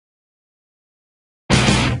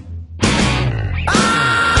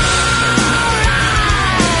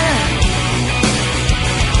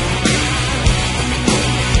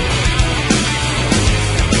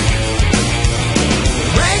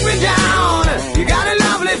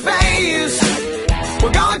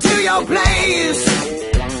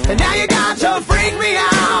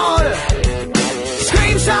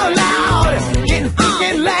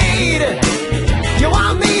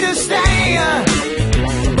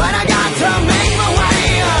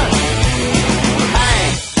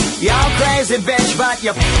crazy bitch, but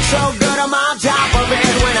you're so good I'm on top of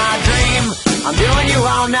it when I dream. I'm doing you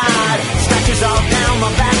all night, scratches all down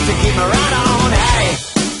my back to keep me right on. Hey,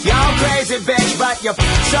 you're crazy bitch, but you're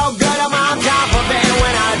so good I'm on top of it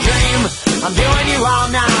when I dream. I'm doing you all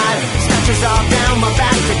night, scratches all down my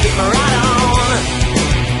back to keep me right on.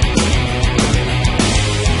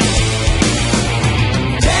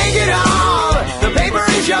 Take it all, the paper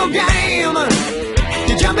is your game.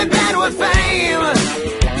 You jump in bed with fame,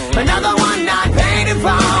 another one not paid in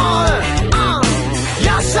full.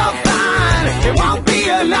 You're so fine, it won't be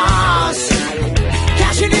a loss.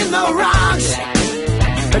 Cashing in the rocks,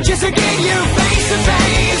 just to get you face to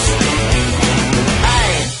face.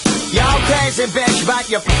 Hey, you're crazy bitch, but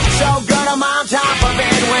you're so good I'm on top of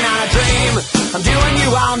it when I dream. I'm doing you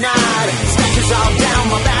all night, scratches all down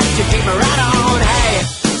my back to keep me right on. Hey,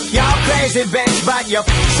 you're crazy bitch, but you're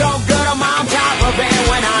so good I'm on top of it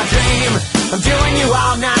when I dream. I'm doing you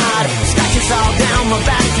all night, scratches all down my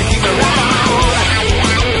back to keep me right on.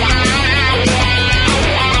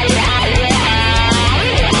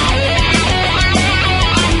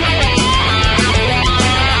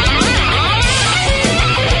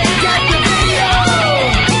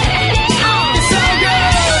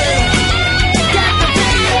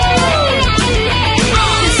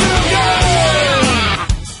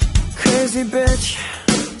 Crazy bitch,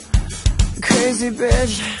 crazy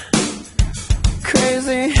bitch.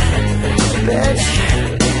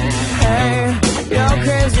 Hey, you're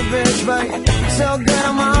crazy bitch, but so good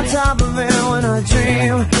I'm on top of it when I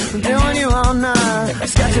dream. I'm doing you all night,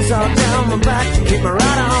 scratches all down my back to keep me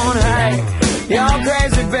right on. Hey, you're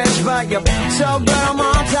crazy bitch, but you're so good I'm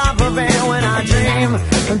on top of it when I dream.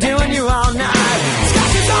 I'm doing you all night,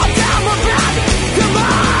 scratches all down my back. Come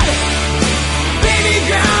on, baby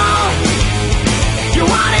girl, you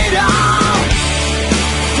want it all.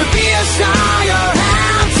 To be a star, you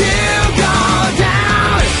have to go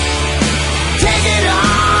down. Take it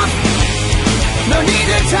off, no need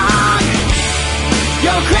to talk.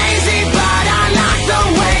 You're crazy, but I like the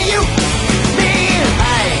way you mean.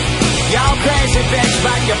 Hey, you're crazy bitch,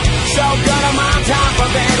 but you're so good I'm on top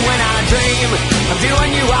of it when I dream. I'm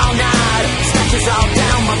doing you all night, scratches all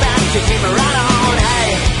down my back to keep me right on. Hey,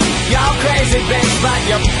 you're crazy bitch, but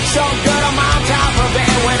you're so good I'm on top of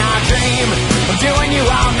it when I dream. I'm doing you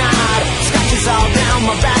all night.